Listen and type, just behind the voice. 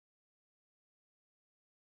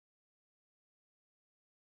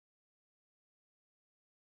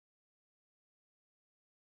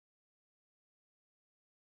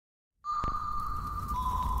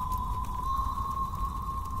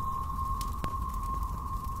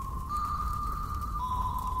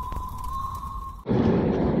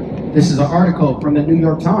This is an article from the New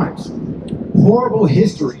York Times. Horrible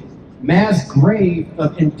history. Mass grave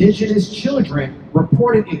of indigenous children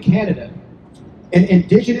reported in Canada. An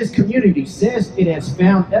indigenous community says it has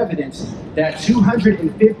found evidence that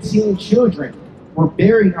 215 children were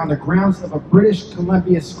buried on the grounds of a British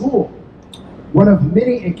Columbia school, one of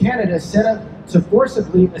many in Canada set up to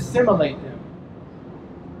forcibly assimilate them.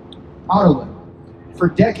 Ottawa. For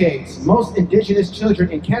decades, most indigenous children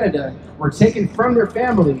in Canada were taken from their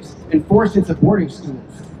families and forced into boarding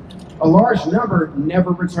schools. A large number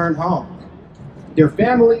never returned home, their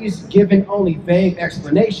families given only vague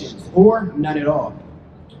explanations or none at all.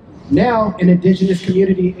 Now, an indigenous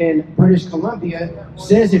community in British Columbia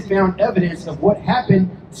says it found evidence of what happened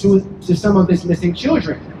to some of its missing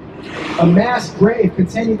children. A mass grave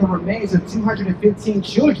containing the remains of 215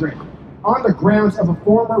 children on the grounds of a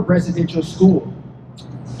former residential school.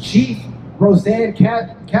 Chief Roseanne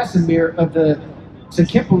Casimir of the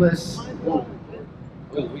Tequimpolis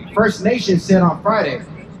First Nation said on Friday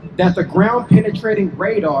that the ground-penetrating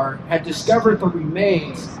radar had discovered the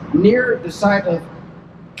remains near the site of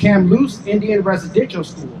Kamloops Indian Residential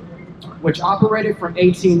School, which operated from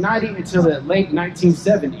 1890 until the late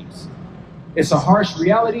 1970s. It's a harsh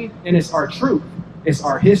reality, and it's our truth. It's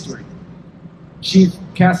our history. Chief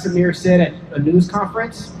Casimir said at a news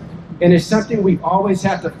conference, and it's something we've always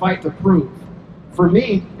had to fight to prove. For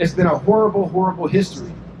me, it's been a horrible, horrible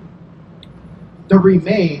history. The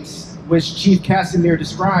remains, which Chief Casimir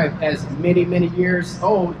described as many, many years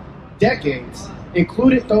old, decades,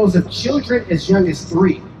 included those of children as young as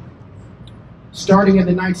 3. Starting in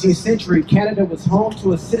the 19th century, Canada was home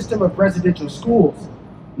to a system of residential schools,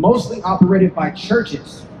 mostly operated by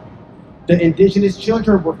churches. The indigenous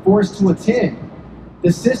children were forced to attend.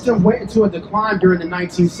 The system went into a decline during the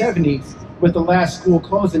 1970s, with the last school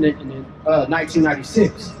closing in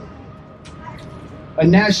 1996. A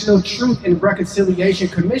National Truth and Reconciliation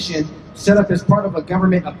Commission set up as part of a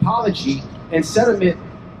government apology and settlement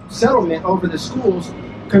over the schools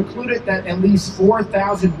concluded that at least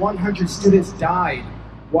 4,100 students died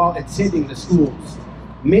while attending the schools,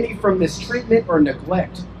 many from mistreatment or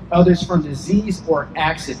neglect, others from disease or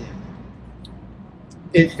accident.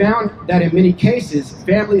 It found that in many cases,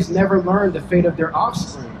 families never learned the fate of their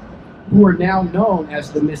offspring, who are now known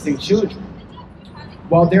as the missing children.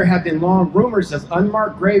 While there have been long rumors of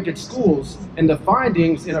unmarked graves at schools, and the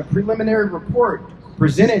findings in a preliminary report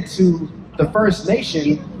presented to the First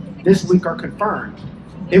Nation this week are confirmed.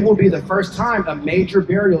 It will be the first time a major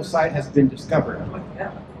burial site has been discovered.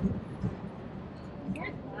 Wow.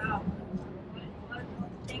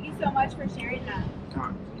 Thank you so much for sharing that.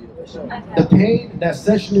 The pain that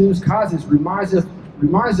such news causes reminds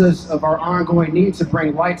us of our ongoing need to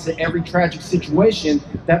bring light to every tragic situation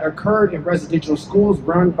that occurred in residential schools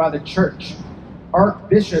run by the church.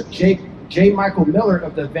 Archbishop J. Michael Miller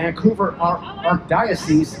of the Vancouver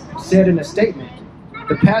Archdiocese said in a statement,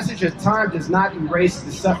 "The passage of time does not erase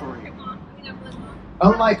the suffering."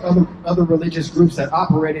 Unlike other religious groups that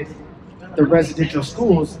operated the residential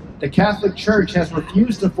schools, the Catholic Church has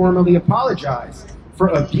refused to formally apologize for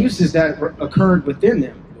abuses that occurred within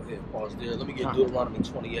them. Go ahead, pause there. Let me get Deuteronomy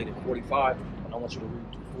 28 and 45, and I want you to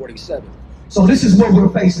read 47. So this is what we're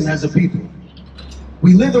facing as a people.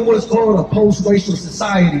 We live in what's called a post-racial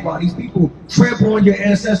society, while these people trample on your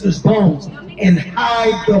ancestors' bones and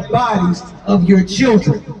hide the bodies of your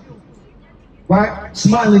children. Right?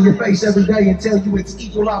 Smile in your face every day and tell you it's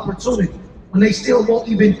equal opportunity, when they still won't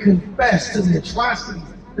even confess to the atrocities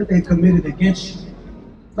that they committed against you.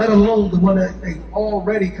 Let alone the one that they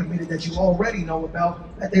already committed, that you already know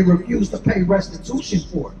about, that they refused to pay restitution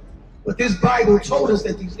for. But this Bible told us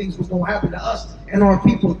that these things were going to happen to us and our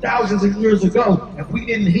people thousands of years ago if we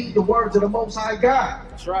didn't heed the words of the Most High God.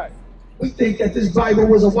 That's right. We think that this Bible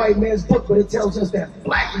was a white man's book, but it tells us that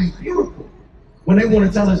black is beautiful when they want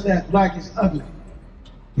to tell us that black is ugly.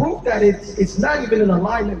 Proof that it's not even in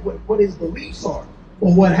alignment with what his beliefs are.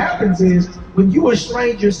 But what happens is, when you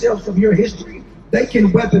estrange yourself from your history, they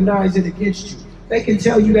can weaponize it against you. They can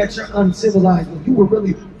tell you that you're uncivilized, when you were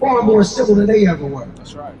really far more civil than they ever were.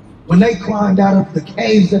 That's right. When they climbed out of the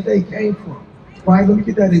caves that they came from. Right? Let me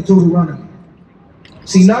get that in Deuteronomy.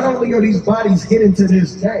 See, not only are these bodies hidden to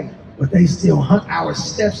this day, but they still hunt our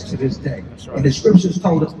steps to this day. Right. And the scriptures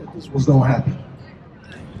told us that this was going to happen.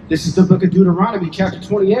 This is the book of Deuteronomy, chapter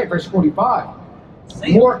 28, verse 45.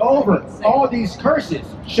 Moreover, all these curses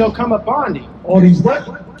shall come upon thee. All these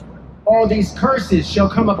what? All these curses shall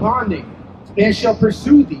come upon thee, and shall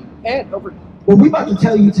pursue thee. And over. What we're about to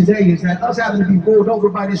tell you today is that us having to be ruled over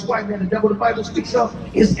by this white man, the devil the Bible speaks of,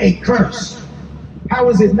 is a curse. How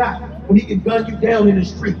is it not? When he can gun you down in the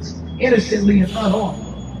streets, innocently and unarmed.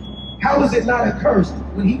 How is it not a curse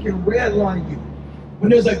when he can redline you? When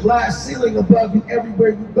there's a glass ceiling above you everywhere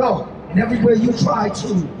you go, and everywhere you try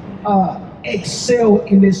to excel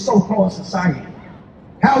in this so-called society?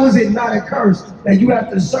 How is it not a curse that you have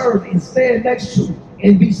to serve and stand next to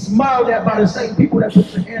and be smiled at by the same people that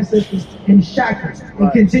put your ancestors in shackles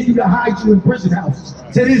and continue to hide you in prison houses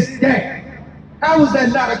to this day? How is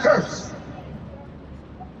that not a curse?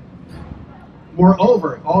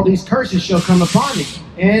 Moreover, all these curses shall come upon thee,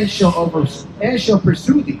 and shall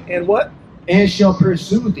pursue thee. And what? And shall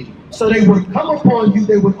pursue thee. So they would come upon you,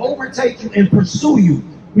 they would overtake you and pursue you.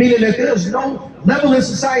 Meaning that there's no level in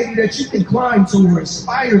society that you can climb to or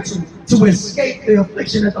aspire to escape the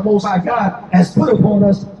affliction that the Most High God has put upon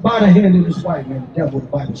us by the hand of this white man, the devil, the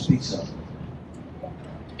Bible speaks of.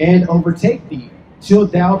 And overtake thee, till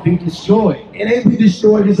thou be destroyed. And ain't we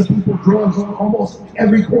destroyed as a people, drugs on almost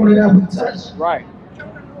every corner that we touch? Right.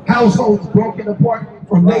 Households broken apart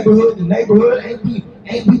from neighborhood to neighborhood.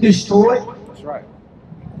 Ain't we destroyed? That's right.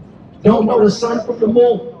 Don't know the sun from the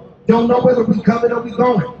moon. Don't know whether we coming or we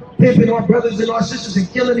going. Pimping our brothers and our sisters and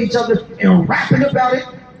killing each other and rapping about it.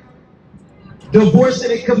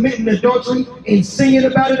 Divorcing and committing adultery and singing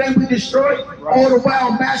about it. Ain't we destroyed? Right. All the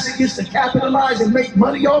while Master gets to capitalize and make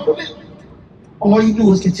money off of it. All you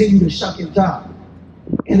do is continue to shuck and jive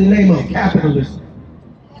in the name of capitalism.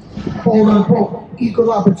 Quote unquote,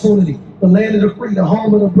 equal opportunity, the land of the free, the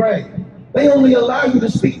home of the brave. They only allow you to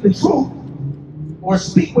speak the truth or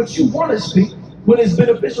speak what you want to speak when it's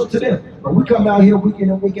beneficial to them. But we come out here week in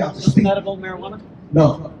and week out to speak. Medical marijuana?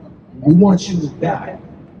 No. We want you to die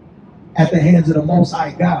at the hands of the Most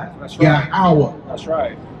High God. That's right. Yahweh. That's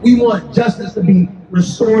right. We want justice to be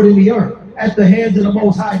restored in the earth at the hands of the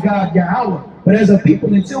Most High God, Yahweh. But as a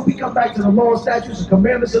people, until we come back to the law, statutes, and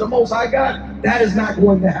commandments of the Most High God, that is not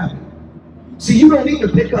going to happen. See, you don't need to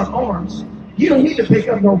pick up arms. You don't need to pick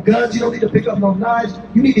up no guns. You don't need to pick up no knives.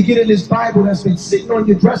 You need to get in this Bible that's been sitting on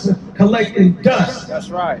your dresser collecting dust. That's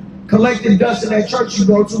right. Collecting dust in that church you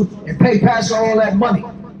go to and pay pastor all that money.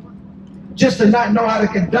 Just to not know how to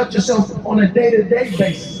conduct yourself on a day-to-day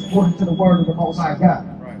basis according to the word of the Most High God.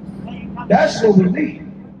 Right. That's what we need.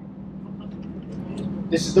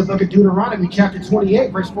 This is the book of Deuteronomy, chapter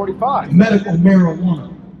 28, verse 45. Medical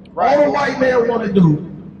marijuana. Right. All the white man want to do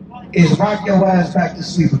is rock your ass back to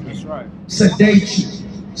sleep again. That's right. Sedate you,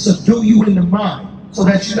 subdue you in the mind, so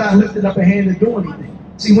that you're not lifting up a hand to do anything.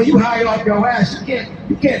 See, when you high off your ass,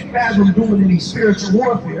 you can't fathom doing any spiritual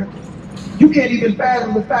warfare. You can't even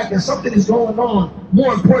fathom the fact that something is going on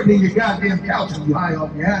more important than your goddamn couch when you high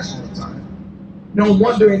off your ass all the time. No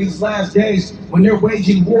wonder in these last days, when they're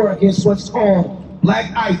waging war against what's called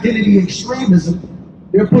black identity extremism,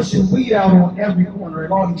 they're pushing weed out on every corner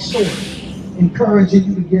in all these stores, encouraging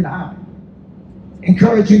you to get high,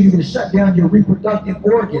 encouraging you to shut down your reproductive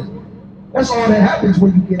organs. That's all that happens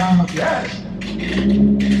when you get high off your ass.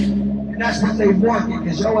 And that's what they want,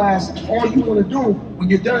 because your ass, all you want to do when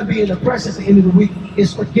you're done being depressed at the end of the week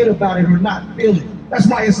is forget about it or not feel it. That's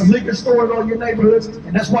why it's a liquor store in all your neighborhoods,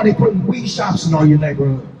 and that's why they put weed shops in all your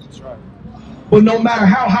neighborhoods. That's right. But no matter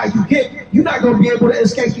how high you get, you're not going to be able to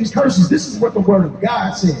escape these curses. This is what the word of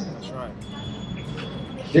God said. That's right.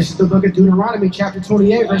 This is the book of Deuteronomy, chapter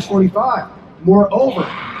 28, verse 45. Moreover,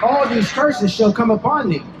 all these curses shall come upon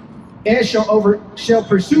thee, and shall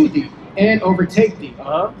pursue thee, and overtake thee,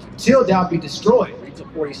 till thou be destroyed. Read to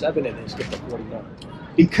 47 and then skip to 49.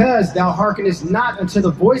 Because thou hearkenest not unto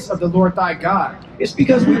the voice of the Lord thy God. It's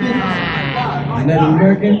because we did not. You Native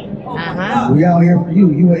American? We out here for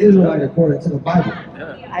you. You are Israelite according to the Bible.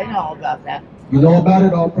 Yeah. I know about that. You know about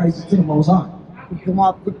it? All praises to the Most High. We come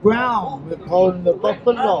off the ground. We're calling the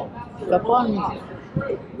buffalo. The bunny.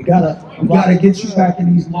 We gotta get you back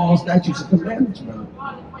in these laws, statutes, and commandments, brother.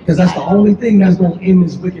 Because that's the only thing that's going to end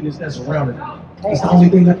this wickedness that's around it. That's the only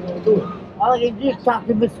thing that's going to do it. All I can do is talk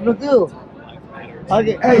to Mr. Magoo.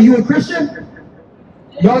 Okay. Hey, you a Christian?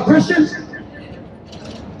 Y'all Christians?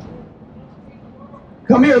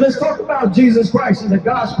 Come here, let's talk about Jesus Christ and the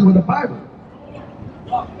gospel in the Bible.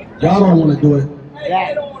 Y'all don't want to do it.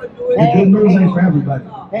 Yeah. The good news ain't for everybody.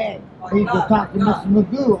 Hey, you can talk to Mr.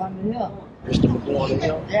 Magoo on the hill. Mr. McGowan on the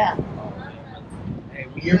hill? Yeah. Hey,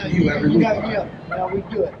 we here for you every week. Yeah, we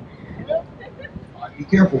do it. Be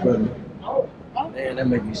careful, brother. Man, that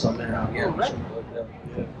make me so mad out here.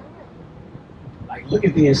 Yeah. Like, look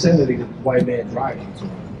at the insanity that the white man driving to.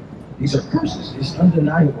 These are curses. It's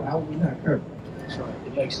undeniable. How are we not careful? That's right.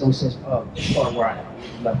 It makes no sense. Start where I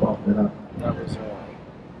left off. That was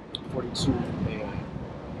 42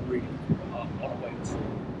 and reading all the way to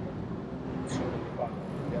 45.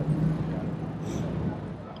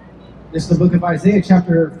 This is the book of Isaiah,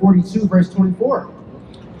 chapter 42, verse 24.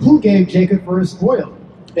 Who gave Jacob for his spoil,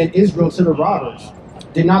 and Israel to the robbers?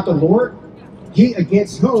 Did not the Lord, he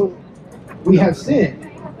against whom we have sinned?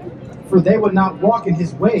 For they would not walk in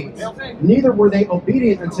his ways, neither were they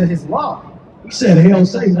obedient unto his law. He said, "Hail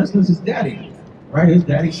Satan." That's because his daddy, right? His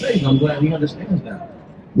daddy Satan. I'm glad he understands that.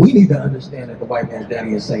 We need to understand that the white man's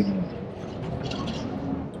daddy is Satan.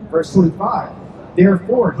 Verse 25.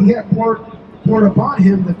 Therefore he had poured upon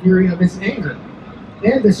him the fury of his anger,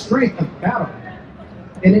 and the strength of battle,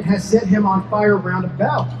 and it has set him on fire round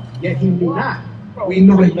about, yet he knew not. We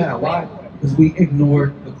know it now. Why? Because we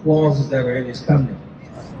ignored the clauses that are in his covenant.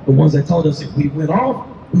 The ones that told us if we went off,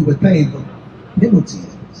 we would pay the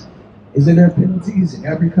penalties. Isn't there penalties in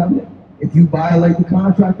every covenant? If you violate the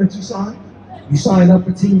contract that you sign up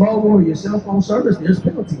for T-Mobile or your cell phone service, there's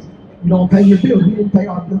penalties. You don't pay your bill. We didn't pay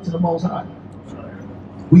our bill to the Most High.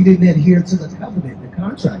 We didn't adhere to the covenant, the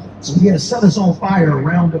contract. So he has set us on fire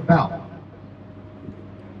round about.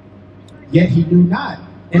 Yet he knew not,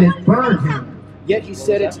 and it burned him. Yet he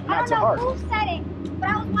said it not to heart. I don't know who said it, but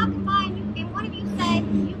I was walking by and one of you said,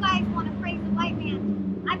 you guys want to praise the white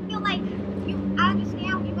man. I feel like I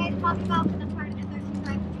understand what you guys are talking about, because I'm part of the 13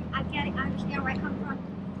 tribes. I get it, I understand where I come from.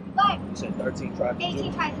 But You said 13 tribes of 18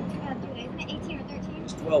 Judah. tribes of Judah, isn't it 18 or 13?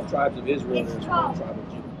 It's 12 tribes of Israel. It's There's 12. 1 tribe of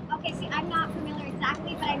Judah. Okay, see, I'm not familiar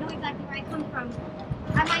exactly, but I know exactly where I come from.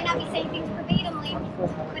 I might not be saying things verbatimly,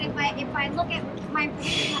 but if I look at my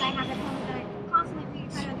information that I have at home, that I constantly read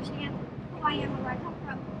to try to understand who I am and where I come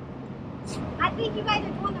from, I think you guys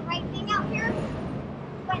are doing the right thing out here.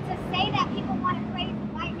 But to say that people want to praise the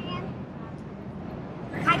white man,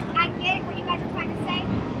 I get what you guys are trying to say,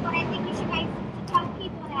 but I think you should guys tell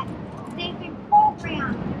people that they've been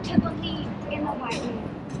programmed to believe in the white man.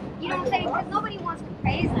 You know what I'm saying? Because nobody wants to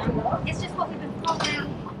praise them. It's just what we've been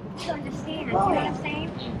programmed to understand. You know what I'm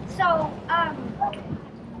saying? So,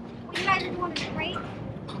 what you guys are doing is great,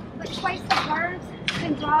 but choice of words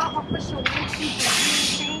can draw or push away people. You know what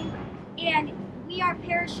I'm saying? And we are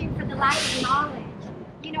perishing for the lack of knowledge.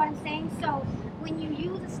 You know what I'm saying? So, when you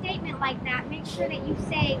use a statement like that, make sure that you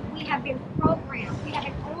say, we have been programmed. We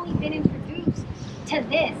haven't only been introduced to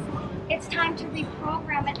this. It's time to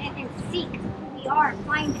reprogram it and seek who we are,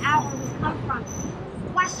 find out where we come from,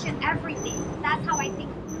 question everything. That's how I think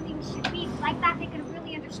things should be. Like that, they can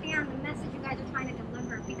really understand the message you guys are trying to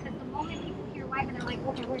deliver. Because the moment people hear white, they're like,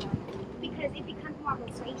 okay, wait. Because it becomes more of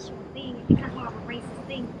a racial thing. It becomes more of a racist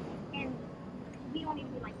thing. And we don't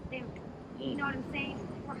even be like them. You know what I'm saying?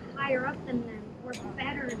 We're higher up than them. We're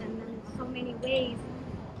better than them in so many ways.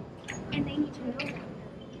 And they need to know that.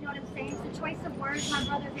 You know what I'm saying? So choice of words, my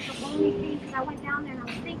brothers, is the only thing, because I went down there and I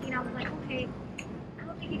was thinking, I was like, okay, I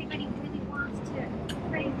don't think anybody really wants to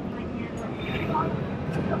praise the white man or follow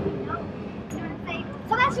what we know. You know what I'm saying?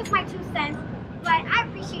 So that's just my 2 cents. But I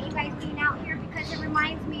appreciate you guys being out here because it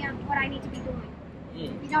reminds me of what I need to be doing. You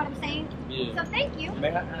know what I'm saying? Yeah. So thank you. May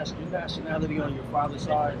I ask your nationality on your father's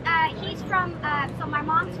side? He's from, so my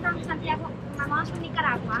mom's from Santiago, my mom's from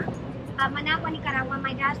Nicaragua, Managua, Nicaragua.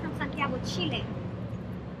 My dad's from Santiago, Chile.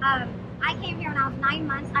 I came here when I was 9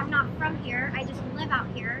 months. I'm not from here. I just live out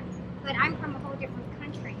here, but I'm from a whole different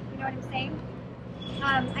country. You know what I'm saying?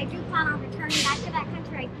 I do plan on returning back to that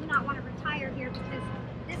country. I do not want to retire here because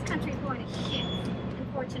this country is going to shit,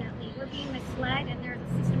 unfortunately. We're being misled, and there's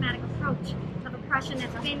a systematic approach of oppression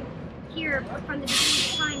that's been here from the beginning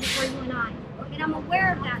of time before you and I. And I'm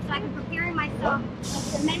aware of that, so I'm preparing myself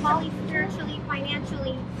mentally, spiritually,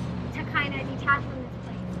 financially to kind of detach from this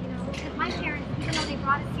place, you know? Because my parents, even though they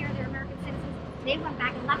brought us here, they're American citizens, they went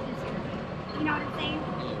back and left us here. You know what I'm saying?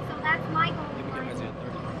 So that's my goal in life.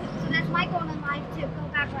 So that's my goal in life, to go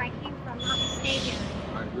back where I came from, not to stay here.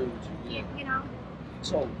 I agree with you. Yeah. You know?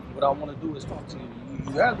 So what I want to do is talk to you.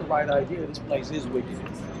 You have the right idea. This place is wicked.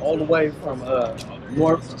 All the way from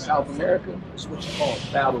North to South America, it's what you call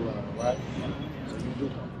Babylon, right? So you do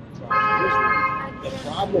come from the tribe of Israel. The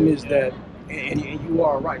problem is that, and you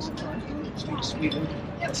are right, sometimes you speak sweetly,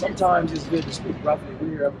 and sometimes it's good to speak roughly. We're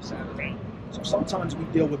here every Saturday. So sometimes we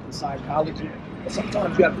deal with the psychology, but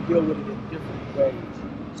sometimes you have to deal with it in different ways.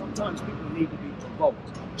 Sometimes people need to be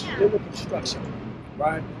provoked. Deal with construction,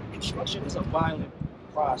 right? Construction is a violent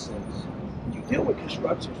process. When you deal with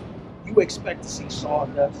construction, you expect to see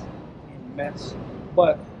sawdust and mess,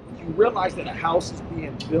 but you realize that a house is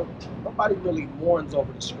being built, nobody really mourns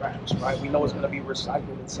over the scraps, right? We know it's going to be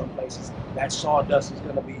recycled in some places. That sawdust is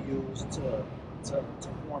going to be used to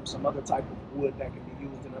form some other type of wood that can be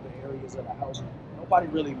used in other areas of the house. Nobody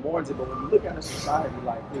really mourns it, but when you look at a society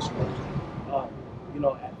like this one, you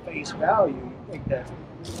know, at face value, you think that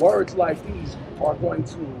words like these are going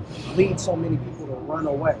to lead so many people to run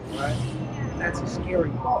away, right? And that's a scary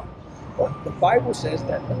thought. But the Bible says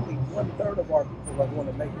that only 1/3 of our people are going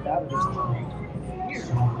to make it out of this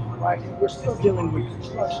year, right? And we're still dealing with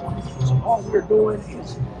construction. So all we're doing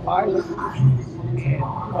is violence, and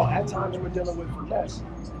at times we're dealing with finesse,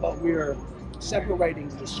 but we're separating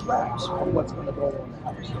the scraps from what's going to go on the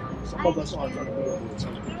house. Some of us aren't going to be able to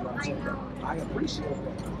take it. You know what I'm saying? I appreciate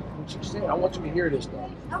that. What you're saying. I want you to hear this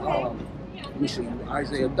though. We see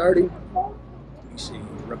Isaiah 30. We see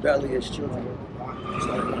rebellious children.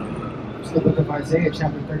 It's the book of Isaiah,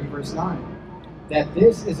 chapter 30, verse 9. That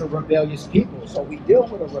this is a rebellious people. So we deal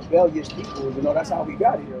with a rebellious people. That's how we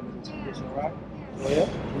got here in this condition, right? Yeah.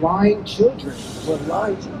 Lying children. We're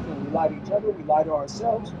lying children. We lie to each other. We lie to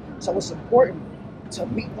ourselves. So it's important to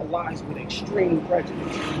meet the lies with extreme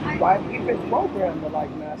prejudice, right? We've been programmed to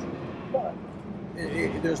like masters, but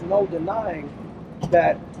there's no denying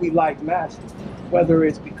that we like masters, whether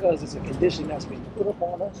it's because it's a condition that's been put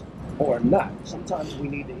upon us or not. Sometimes we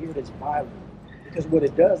need to hear this violently, because what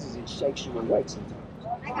it does is it shakes you awake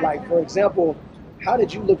sometimes. Like, for example, how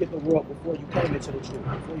did you look at the world before you came into the truth,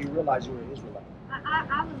 before you realized you were an Israelite?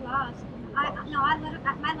 I was lost.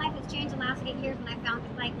 My life has changed in the last 8 years when I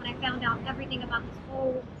found out everything about this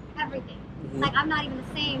whole everything. Mm-hmm. Like, I'm not even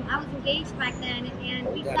the same. I was engaged back then, and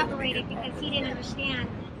we separated because he didn't understand.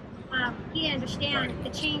 He didn't understand the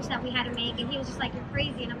change that we had to make, and he was just like, "You're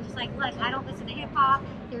crazy." And I was just like, "Look, I don't listen to hip hop.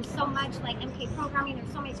 There's so much like MK programming.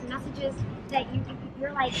 There's so many messages that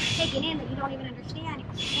you're like taking in that you don't even understand."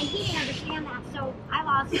 And he didn't understand that, so I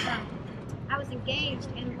lost. I was engaged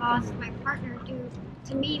and lost my partner due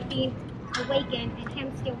to me being awakened and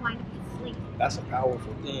him still wanting to be asleep. That's a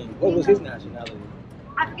powerful thing. What was his nationality?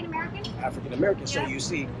 African American. African American. So you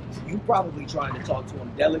see, you probably trying to talk to him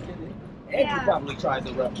delicately. And you probably tried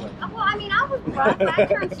the rough way. Well, I mean, I was rough. I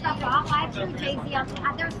turned stuff off. I threw Jay-Z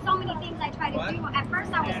out. There's so many things I tried to do. At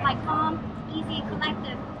first, I was like calm, easy, and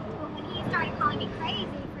collective. But when he started calling me crazy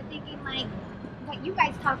for thinking like what you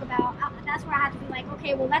guys talk about, that's where I had to be like,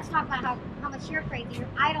 okay, well, let's talk about how much you're crazy. You're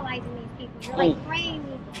idolizing these people. You're like praying.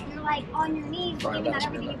 You're like on your knees, believing that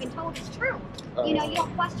everything you've been told is true. You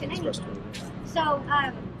don't question anything. So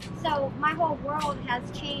my whole world has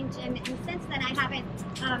changed, and since then I haven't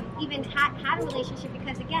even had a relationship,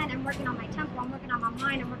 because again, I'm working on my temple, I'm working on my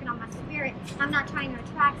mind, I'm working on my spirit. I'm not trying to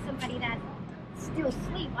attract somebody that's still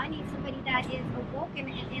asleep. I need somebody that is awoken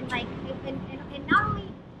and not only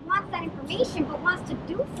wants that information, but wants to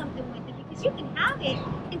do something with it, because you can have it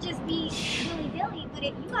and just be dilly-dilly, but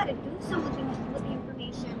you got to do something with the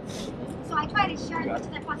information. So I try to share as much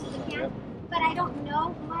as I possibly can. But I don't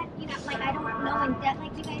know much, like I don't know in depth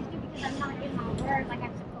like you guys do, because I'm not in my word like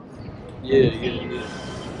I'm supposed to. Yeah.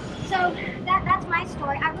 So that's my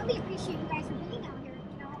story. I really appreciate you guys for being out here.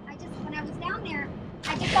 When I was down there,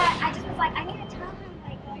 I just was like, I need to tell him,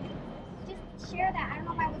 like, just share that. I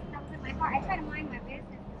don't know if that was in my heart. I try to mind my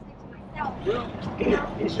business and stick to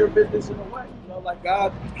myself. It's your business in a way. Like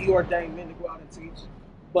God, He ordained men to go out and teach.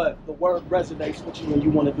 But the word resonates with you and you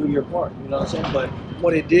want to do your part, you know what I'm saying? But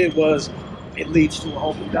what it did was, it leads to an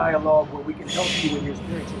open dialogue where we can help you in your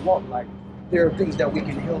spiritual walk. Like, there are things that we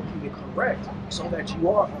can help you to correct so that you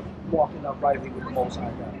are walking uprightly with the Most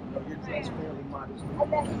High God. You're dressed fairly modestly,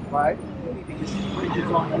 right? You need to get some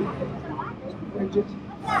fringes on you.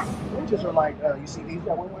 Fringes are like, you see these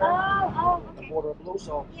that we're wearing? The border of blue.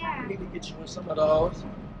 So you need to get you in some of those.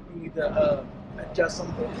 You need to adjust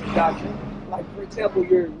some things you got you. Like, for example,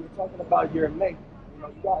 you're talking about your mate. You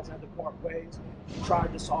guys had to part ways. You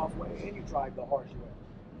tried the soft way and you tried the harsh way.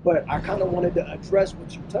 But I kind of wanted to address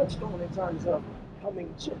what you touched on in terms of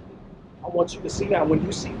coming gently. I want you to see that when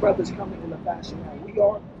you see brothers coming in the fashion that we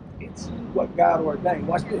are, it's what God ordained.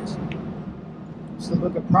 Watch this. It's the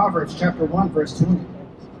book of Proverbs, chapter 1, verse 20.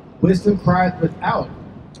 Wisdom crieth without.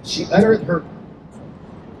 She uttereth her...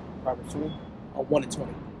 Proverbs 20? 1 and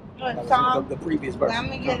 20. The previous verse. Let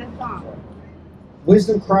me get a song.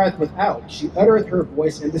 Wisdom crieth without, she uttereth her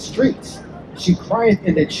voice in the streets. She crieth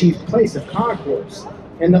in the chief place of concourse,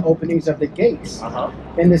 in the openings of the gates.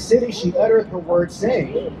 In the city she uttereth her words,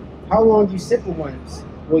 saying, How long, you simple ones,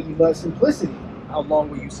 will you love simplicity? How long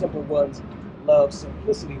will you simple ones love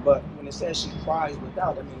simplicity? But when it says she cries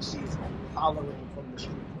without, I mean she's hollering from the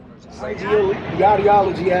street corners. Ideally, the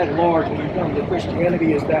ideology at large when it comes to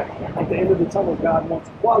Christianity is that at the end of the tunnel, God wants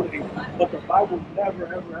equality, but the Bible never,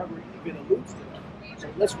 ever, ever even alludes to that. So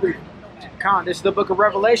let's read it. This is the book of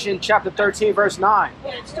Revelation, chapter 13, verse 9.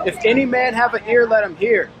 If any man have an ear, let him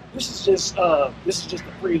hear. This is just a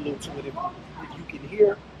prelude to it. If you can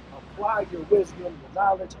hear, apply your wisdom, your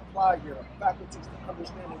knowledge, apply your faculties to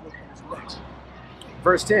understanding what comes next.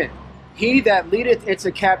 Verse 10. He that leadeth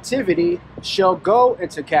into captivity shall go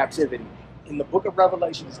into captivity. in the book of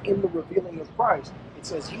Revelations, in the revealing of Christ, it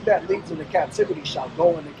says, he that leads into captivity shall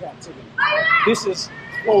go into captivity. This is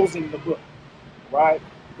closing the book, right?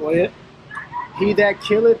 Go ahead. He that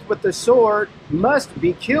killeth with the sword must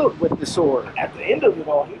be killed with the sword. At the end of it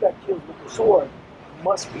all, he that kills with the sword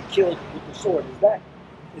must be killed with the sword.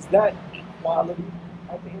 Is that equality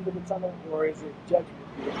at the end of the tunnel, or is it judgment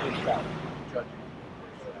being dished out?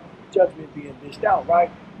 Judgment being dished out,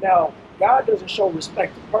 right? Now, God doesn't show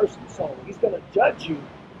respect to persons, so he's going to judge you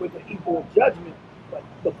with an equal judgment, but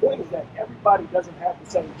the point is that everybody doesn't have the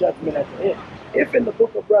same judgment at the end. If in the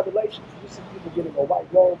book of Revelations, you see people getting a white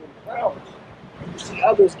robe and crowns, and you see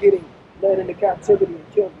others getting led into captivity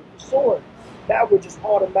and killed with the sword, that would just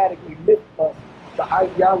automatically lift up the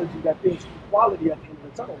ideology that there's equality at the end of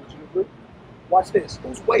the tunnel. Would you agree? Watch this.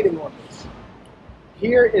 Who's waiting on this?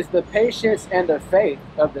 Here is the patience and the faith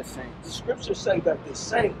of the saints. The scriptures say that the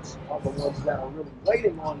saints are the ones that are really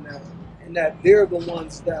waiting on that, and that they're the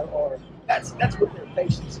ones that are, that's what their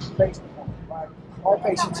patience is based upon, right? Our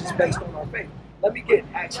patience is based on our faith. Let me get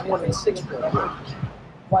Acts 1 and 6 real quick.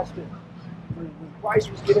 Watch this. When Christ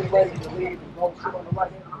was getting ready to leave and go sit on the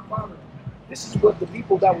right hand of the Father, this is what the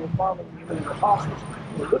people that were following him and the apostles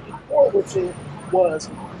were looking forward to, was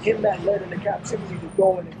him that led into captivity to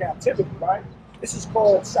go into captivity, right? This is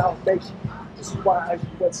called salvation. This is why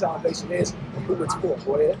what salvation is and who it's for.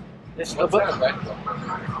 Go ahead. This is the book of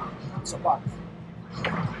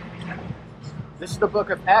This is the book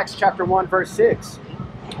of Acts, chapter 1, verse 6.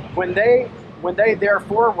 When they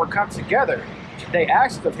therefore were come together, they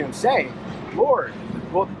asked of him, saying, Lord,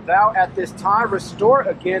 wilt thou at this time restore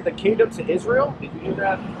again the kingdom to Israel? Did you hear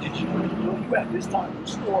that? Did you at this time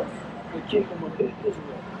restore the kingdom of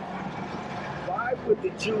Israel? Why would the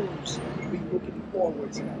Jews be looking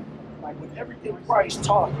forward to that? Like with everything Christ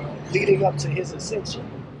taught leading up to his ascension,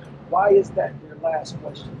 why is that their last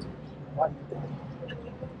question? Why do you think?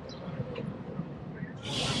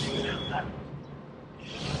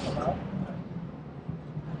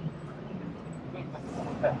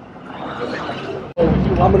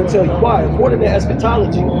 I'm going to tell you why. According to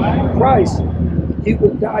eschatology, Christ, he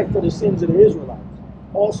would die for the sins of the Israelites.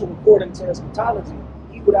 Also, according to eschatology,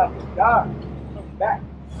 he would have to die and come back.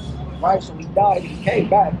 Right? So he died, he came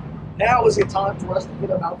back. Now is it time for us to get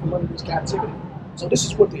him out from under this captivity. So this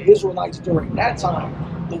is what the Israelites during that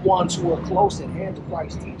time, the ones who were close at hand to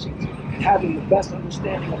Christ's teachings and having the best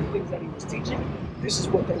understanding of the things that he was teaching, this is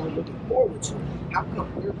what they were looking forward to. How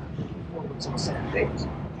come we're not looking forward to the same things? Do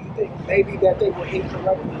you think maybe that they were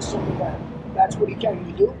incorrect in assuming that that's what he came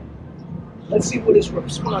to do? Let's see what his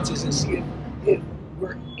response is and see if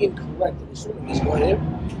we're incorrect in assuming this. Go ahead.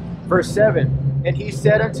 Verse 7, and he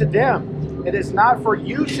said unto them, it is not for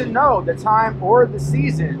you to know the time or the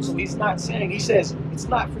season. So he's not saying, he says, it's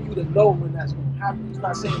not for you to know when that's going to happen. He's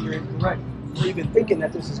not saying you're incorrect or even thinking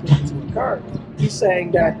that this is going to occur. He's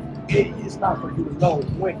saying that it's not for you to know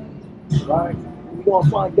when, right? What we're going to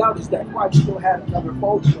find out is that Christ still had another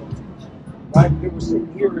fold to teach, right? They were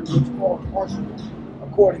sitting here in what's called harshness,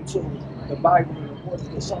 according to the Bible and according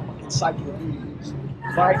to some encyclopedias,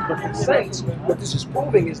 right? But the saints, what this is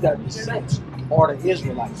proving is that the saints are the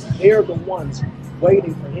Israelites. They're the ones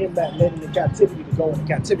waiting for him that led into captivity to go into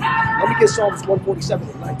captivity. Let me get Psalms 147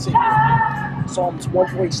 and 19. Psalms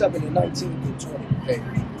 147 and 19 and 20. Hey,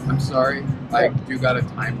 I'm sorry. I do got a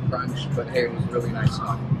time crunch, but hey, it was really nice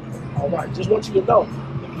talking. All right, just want you to know,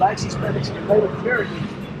 the Blacks, Hispanics, and Native Americans,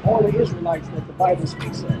 all the Israelites that the Bible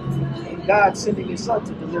speaks of, and God sending his son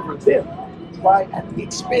to deliver them, right, at the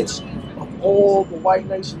expense of all the white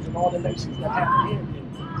nations and all the nations that have him,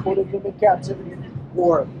 and putting them in captivity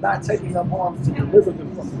or not taking up arms to deliver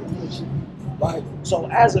them from the affliction, right? So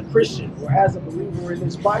as a Christian or as a believer in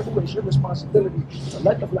this Bible, it's your responsibility to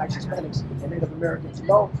let the Blacks, Hispanics, and Native Americans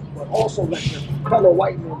know, but also let your fellow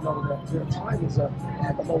white men know that their time is up and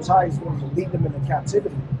that the Most High is going to lead them into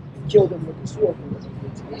captivity and kill them with the sword.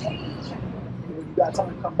 You got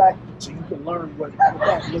time to come back so you can learn what that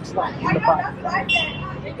looks like in the Bible.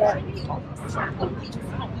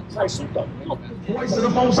 Voice of the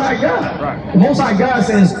Most High God. Right. The Most High God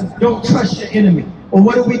says, don't trust your enemy. Or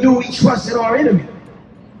what do? We trust in our enemy.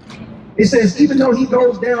 It says, even though he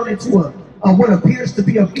goes down into what appears to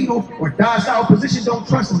be a fetal or docile position, don't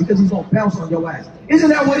trust him because he's going to bounce on your ass. Isn't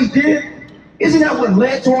that what he did? Isn't that what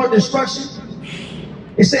led to our destruction?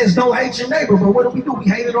 It says, don't hate your neighbor, but what do? We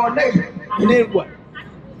hated our neighbor. And then what?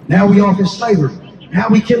 Now we off in slavery. Now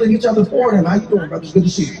we killing each other for them. How you doing, brothers? Good to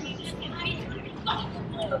see you.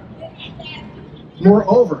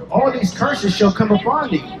 Moreover, all these curses shall come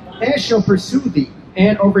upon thee, and shall pursue thee,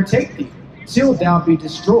 and overtake thee, till thou be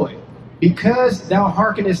destroyed. Because thou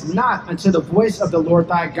hearkenest not unto the voice of the Lord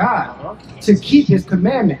thy God, to keep his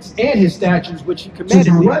commandments and his statutes which he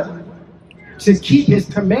commanded thee. To keep his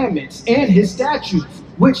commandments and his statutes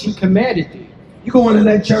which he commanded thee. You go into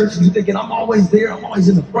that church and you're thinking, I'm always there, I'm always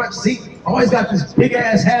in the front seat, I always got this big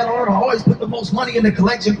ass hat on, I always put the most money in the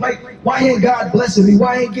collection plate. Why ain't God blessing me?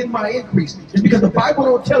 Why ain't getting my increase? It's because the Bible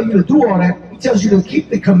don't tell you to do all that. It tells you to keep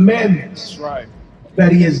the commandments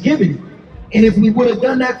that he has given you. And if we would have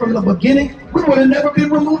done that from the beginning, we would have never been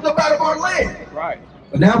removed up out of our land.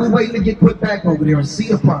 But now we're waiting to get put back over there and see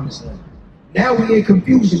the promised land. Now we in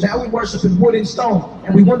confusion. Now we worshiping wood and stone.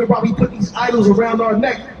 And we wonder why we put these idols around our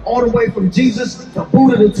neck, all the way from Jesus to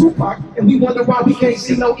Buddha to Tupac. And we wonder why we can't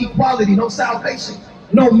see no equality, no salvation,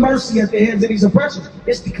 no mercy at the hands of these oppressors.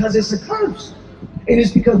 It's because it's a curse. And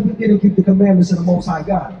it's because we didn't keep the commandments of the Most High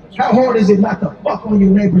God. How hard is it not to fuck on your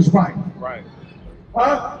neighbor's wife?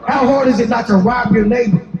 Huh? How hard is it not to rob your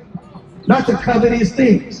neighbor? Not to covet his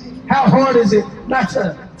things? How hard is it not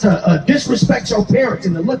to disrespect your parents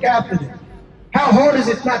and to look after them? How hard is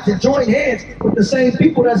it not to join hands with the same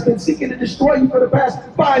people that's been seeking to destroy you for the past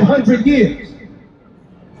 500 years?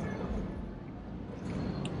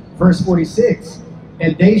 Verse 46,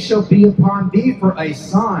 and they shall be upon thee for a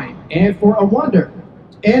sign and for a wonder,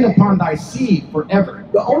 and upon thy seed forever.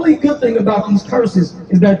 The only good thing about these curses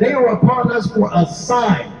is that they are upon us for a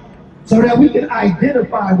sign, so that we can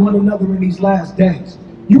identify one another in these last days.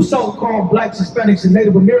 You so-called blacks, Hispanics, and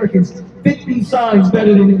Native Americans fit these signs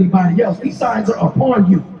better than anybody else. These signs are upon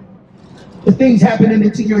you. The things happening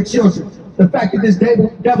to your children. The fact that this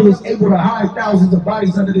devil is able to hide thousands of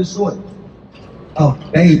bodies under this soil. Oh,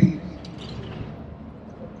 baby.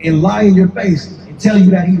 And lie in your face and tell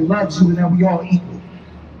you that he loves you and that we all equal.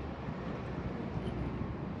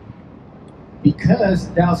 Because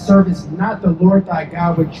thou servest not the Lord thy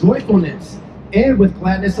God with joyfulness and with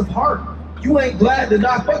gladness of heart. You ain't glad to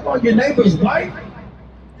not fuck on your neighbor's wife?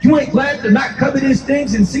 You ain't glad to not covet his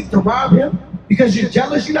things and seek to rob him because you're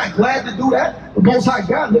jealous? You're not glad to do that? The Most High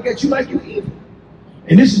God look at you like you evil.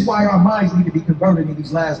 And this is why our minds need to be converted in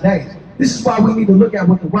these last days. This is why we need to look at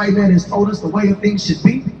what the white man has told us the way things should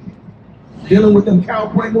be. Dealing with them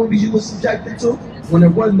cowboy movies you were subjected to when there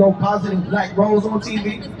wasn't no positive black roles on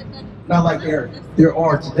TV. Not like there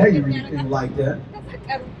are today or anything like that.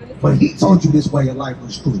 But he told you this way of life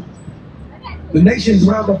was cool. The nations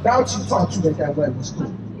round about you taught you that way was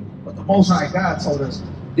cool. But the Most High God told us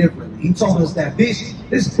differently. He told us that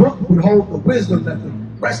this book would hold the wisdom that the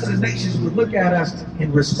rest of the nations would look at us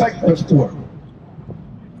and respect us for.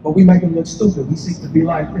 But we make them look stupid. We seek to be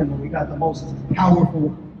like them when we got the most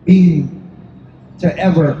powerful being to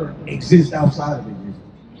ever exist outside of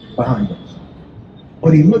it behind us.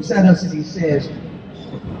 But he looks at us and he says,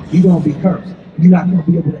 you're going to be cursed. You're not going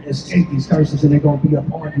to be able to escape these curses, and they're going to be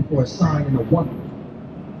upon you for a sign and a wonder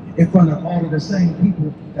in front of all of the same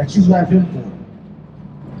people that you left him for.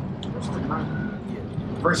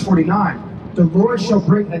 Verse 49, the Lord shall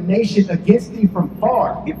bring a nation against thee from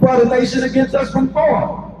far. He brought a nation against us from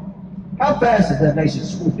far. How fast does that nation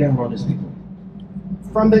swoop down on his people?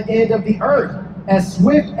 From the end of the earth, as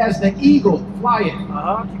swift as the eagle flieth.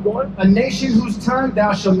 Keep going. A nation whose tongue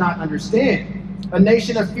thou shalt not understand. A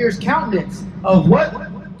nation of fierce countenance. Of what?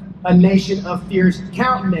 A nation of fierce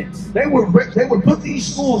countenance. They would put these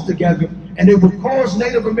schools together and they would cause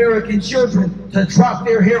Native American children to drop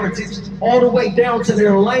their heritage all the way down to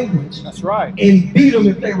their language. That's right. And beat them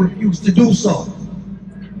if they refuse to do so.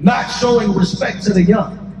 Not showing respect to the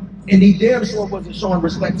young. And he damn sure wasn't showing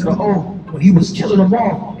respect to the old when he was killing them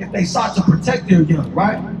all if they sought to protect their young,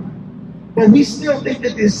 right? But we still think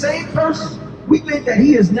that this same person, we think that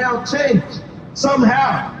he has now changed.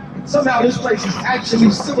 Somehow this place is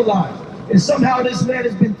actually civilized. And somehow this man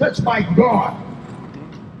has been touched by God.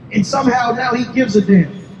 And somehow now he gives a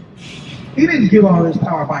damn. He didn't get all his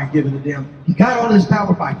power by giving a damn. He got all his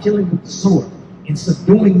power by killing with the sword and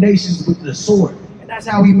subduing nations with the sword. And that's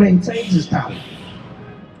how he maintains his power.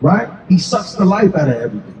 Right? He sucks the life out of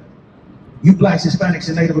everything. You blacks, Hispanics,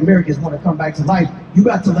 and Native Americans want to come back to life. You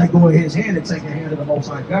got to let go of his hand and take the hand of the Most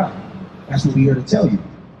High God. That's what we're here to tell you.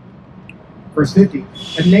 Verse 50,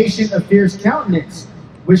 a nation of fierce countenance,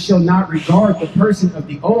 which shall not regard the person of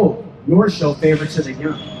the old, nor show favor to the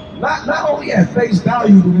young. Not only at face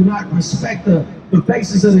value do they not respect the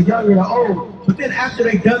faces of the young or the old, but then after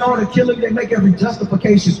they done all the killing, they make every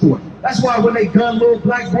justification for it. That's why when they gun little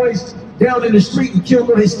black boys down in the street and kill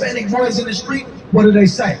little Hispanic boys in the street, what do they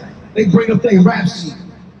say? They bring up their rap sheet.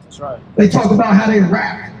 That's right. They talk about how they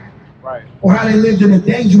rapped. Right. Or how they lived in a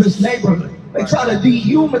dangerous neighborhood. They try to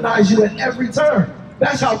dehumanize you at every turn.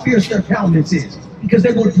 That's how fierce their countenance is. because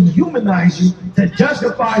they will dehumanize you to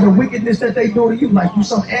justify the wickedness that they do to you, like you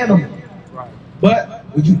some animal. Right. But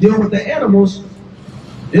when you deal with the animals,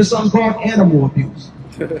 there's something called animal abuse.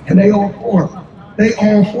 And they all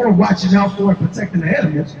for watching out for and protecting the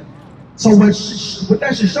animals. So what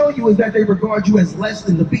that should show you is that they regard you as less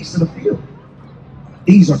than the beasts of the field.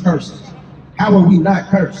 These are curses. How are we not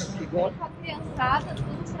cursed? Keep going.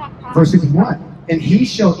 Verse 51. And he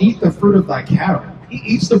shall eat the fruit of thy cattle. He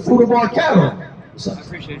eats the fruit of our cattle. I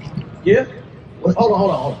appreciate it. Yeah? Well,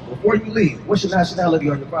 hold on. Before you leave, what's your nationality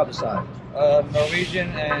on your father's side? Norwegian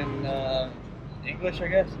and English, I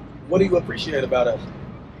guess. What do you appreciate about us?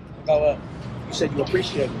 About what? You said you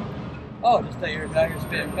appreciate me. Oh, just that you're out here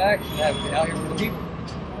spitting facts and having out here for the people.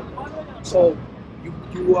 So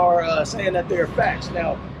you are saying that they're facts.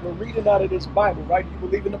 Now, we're reading out of this Bible, right? Do you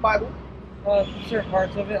believe in the Bible? Certain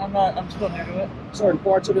parts of it. I'm still new to it. Certain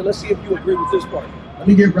parts of it. Let's see if you agree with this part. Let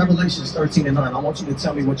me get Revelations 13 and 9. I want you to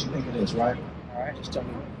tell me what you think it is, right? All right. Just tell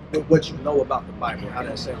me what you know about the Bible, how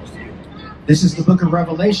that sounds to you. This is the book of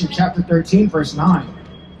Revelation, chapter 13, verse 9.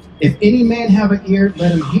 If any man have an ear,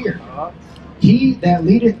 let him hear. He that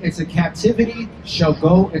leadeth into captivity shall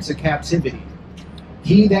go into captivity.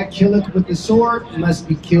 He that killeth with the sword must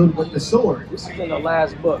be killed with the sword. This is in the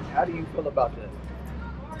last book. How do you feel about that?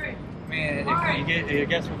 I mean, I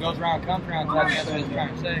guess what goes around comes around. That's what it's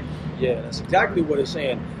trying to say. Yeah, that's exactly what it's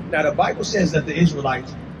saying. Now, the Bible says that the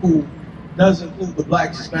Israelites, who does include the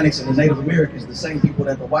blacks, Hispanics, and the Native Americans, the same people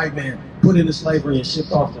that the white man put into slavery and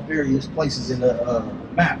shipped off to various places in the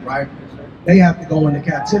map, right? They have to go into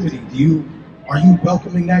captivity. Are you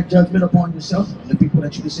welcoming that judgment upon yourself and the people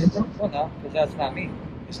that you descend from? Well, no, because that's not me.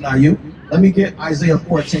 It's not you. Let me get Isaiah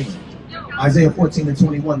 14. Isaiah 14 and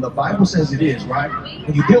 21. The Bible says it is, right?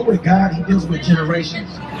 When you deal with God, he deals with generations.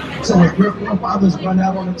 So if your forefathers run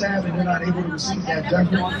out on the tab and they're not able to receive that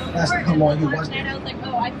judgment, that's to come on you. Watch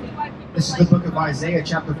that. This is the book of Isaiah,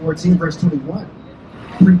 chapter 14, verse 21.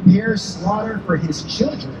 Prepare slaughter for his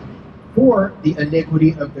children for the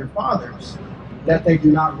iniquity of their fathers, that they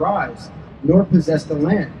do not rise, nor possess the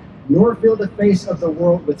land, nor fill the face of the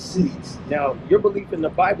world with cities. Now, your belief in the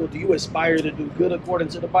Bible, do you aspire to do good according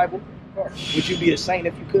to the Bible? Of course. Would you be a saint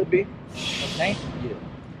if you could be? A saint? Yeah.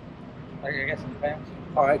 I guess in the past.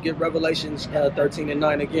 All right, get Revelations 13 and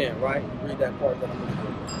 9 again, right? Read that part that I'm going to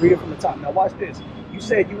do. Read it from the top. Now, watch this. You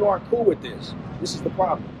said you aren't cool with this. This is the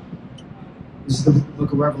problem. This is the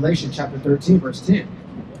book of Revelation, chapter 13, verse 10.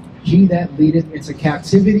 He that leadeth into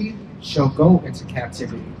captivity shall go into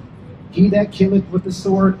captivity. He that killeth with the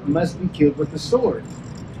sword must be killed with the sword.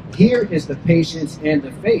 Here is the patience and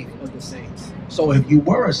the faith of the saints. So if you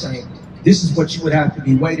were a saint, this is what you would have to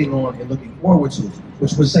be waiting on and looking forward to,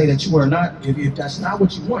 which would say that you are not, if that's not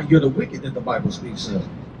what you want, you're the wicked that the Bible speaks of.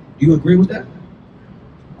 Do you agree with that?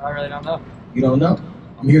 I really don't know. You don't know?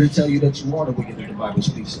 I'm here to tell you that you are the wicked that the Bible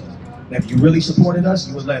speaks of. And if you really supported us,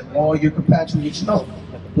 you would let all your compatriots know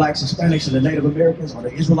that the blacks, Hispanics, and the Native Americans are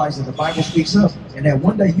the Israelites that the Bible speaks of, and that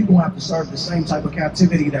one day you're going to have to serve the same type of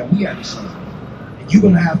captivity that we had to serve. And you're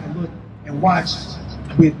going to have to look and watch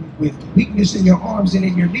with weakness in your arms and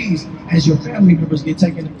in your knees as your family members get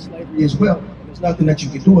taken into slavery as well. And there's nothing that you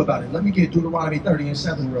can do about it. Let me get Deuteronomy 30 and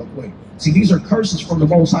 7 real quick. See, these are curses from the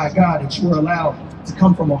Most High God that you are allowed to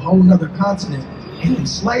come from a whole nother continent and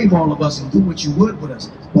enslave all of us and do what you would with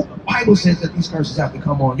us. But the Bible says that these curses have to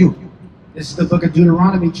come on you. This is the book of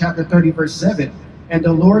Deuteronomy, chapter 30, verse 7. And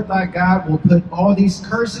the Lord thy God will put all these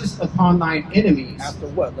curses upon thine enemies. After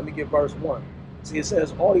what? Let me get verse 1. See, it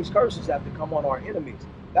says all these curses have to come on our enemies.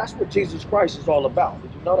 That's what Jesus Christ is all about.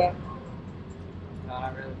 Did you know that? No,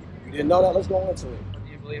 not really. You didn't know that? Let's go into it.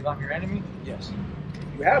 Do you believe I'm your enemy? Yes.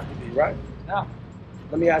 You have to be, right? No.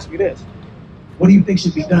 Let me ask you this. What do you think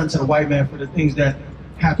should be done to the white man for the things that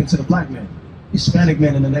happened to the black man, Hispanic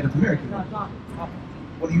man, and the Native American man?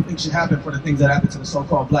 What do you think should happen for the things that happened to the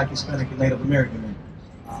so-called black, Hispanic, and Native American man?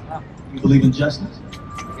 Do you believe in justice?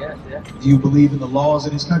 Yes, yeah. Do you believe in the laws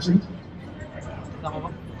of this country? Some of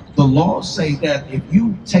them. The laws say that if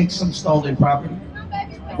you take some stolen property,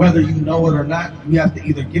 whether you know it or not, you have to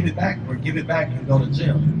either give it back or give it back and go to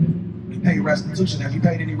jail. You pay restitution. Have you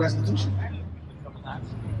paid any restitution? A couple times.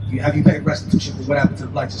 Have you paid restitution for what happened to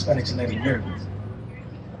the blacks, Hispanics, and Native Americans?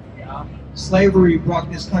 Yeah. Slavery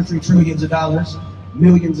brought this country trillions of dollars.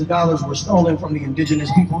 Millions of dollars were stolen from the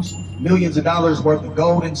indigenous peoples. Millions of dollars worth of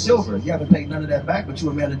gold and silver. You haven't paid none of that back, but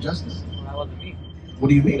you're a man of justice. Well, that wasn't me. What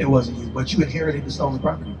do you mean it wasn't you? But you inherited the stolen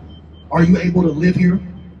property. Are you able to live here?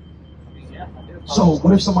 Yeah, I do. So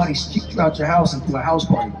what if somebody kicked you out your house and threw a house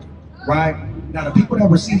party, right? Now the people that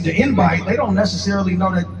received the invite, they don't necessarily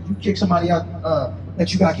know that you kicked somebody out,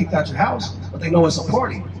 that you got kicked out your house, but they know it's a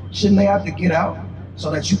party. Shouldn't they have to get out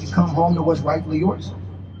so that you can come home to what's rightfully yours?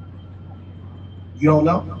 You don't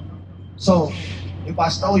know? So, if I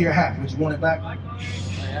stole your hat, would you want it back?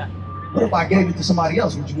 What if I gave it to somebody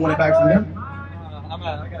else? Would you want it back from them?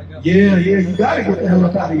 I gotta go. Yeah, you gotta get the hell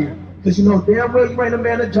up out of here. Because you know damn well you ain't a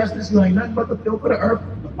man of justice, you ain't nothing but the filth of the earth.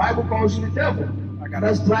 The Bible calls you the devil.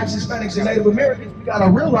 Us blacks, Hispanics, and Native Americans, we gotta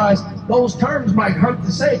realize those terms might hurt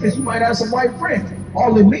to say because you might have some white friends.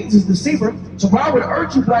 All it means is deceiver. So what I would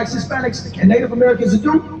urge you blacks, Hispanics, and Native Americans to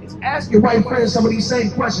do is ask your white friends some of these same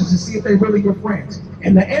questions and see if they're really your friends.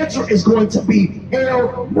 And the answer is going to be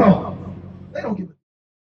hell no. They don't give a